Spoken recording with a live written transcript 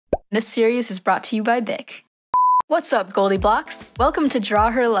This series is brought to you by BIC. What's up, GoldieBlox? Welcome to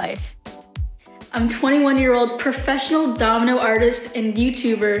Draw Her Life. I'm 21-year-old professional domino artist and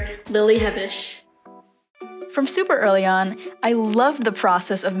YouTuber Lily Hevesh. From super early on, I loved the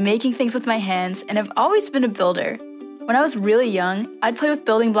process of making things with my hands and have always been a builder. When I was really young, I'd play with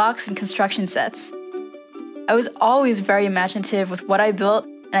building blocks and construction sets. I was always very imaginative with what I built,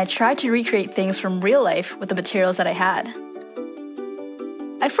 and I tried to recreate things from real life with the materials that I had.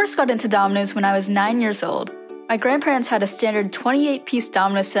 I first got into dominoes when I was 9 years old. My grandparents had a standard 28-piece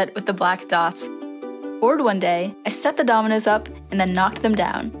domino set with the black dots. Bored one day, I set the dominoes up and then knocked them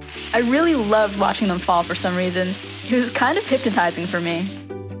down. I really loved watching them fall for some reason. It was kind of hypnotizing for me.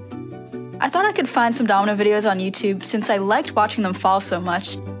 I thought I could find some domino videos on YouTube since I liked watching them fall so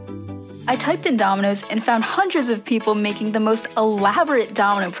much. I typed in dominoes and found hundreds of people making the most elaborate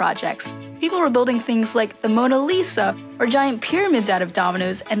domino projects. People were building things like the Mona Lisa or giant pyramids out of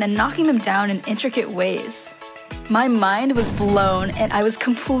dominoes and then knocking them down in intricate ways. My mind was blown and I was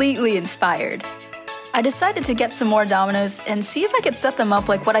completely inspired. I decided to get some more dominoes and see if I could set them up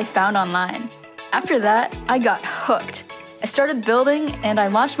like what I found online. After that, I got hooked. I started building and I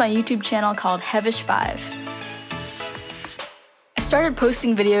launched my YouTube channel called Hevesh5. I started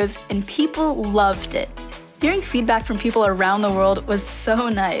posting videos and people loved it. Hearing feedback from people around the world was so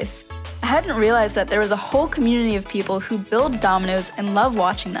nice. I hadn't realized that there was a whole community of people who build dominoes and love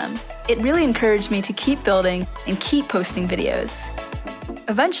watching them. It really encouraged me to keep building and keep posting videos.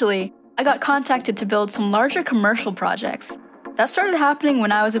 Eventually, I got contacted to build some larger commercial projects. That started happening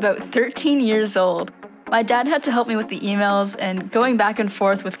when I was about 13 years old. My dad had to help me with the emails and going back and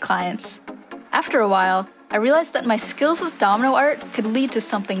forth with clients. After a while, I realized that my skills with domino art could lead to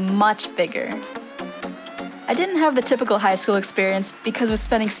something much bigger. I didn't have the typical high school experience because I was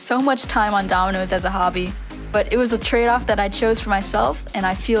spending so much time on dominoes as a hobby, but it was a trade-off that I chose for myself and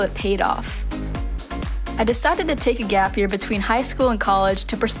I feel it paid off. I decided to take a gap year between high school and college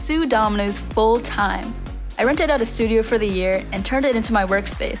to pursue dominoes full-time. I rented out a studio for the year and turned it into my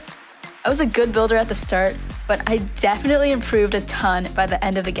workspace. I was a good builder at the start, but I definitely improved a ton by the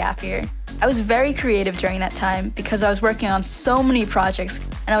end of the gap year. I was very creative during that time because I was working on so many projects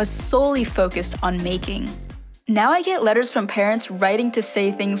and I was solely focused on making. Now I get letters from parents writing to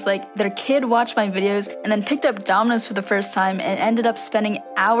say things like their kid watched my videos and then picked up dominoes for the first time and ended up spending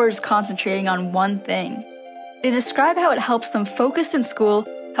hours concentrating on one thing. They describe how it helps them focus in school,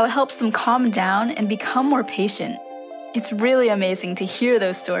 how it helps them calm down and become more patient. It's really amazing to hear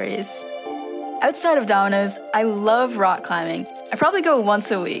those stories. Outside of dominoes, I love rock climbing. I probably go once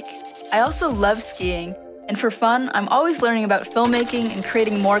a week. I also love skiing, and for fun, I'm always learning about filmmaking and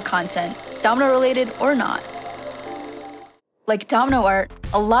creating more content, domino-related or not. Like domino art,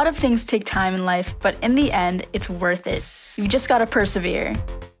 a lot of things take time in life, but in the end, it's worth it. You've just gotta persevere.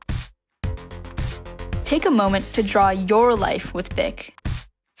 Take a moment to draw your life with BIC.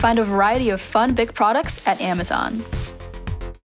 Find a variety of fun BIC products at Amazon.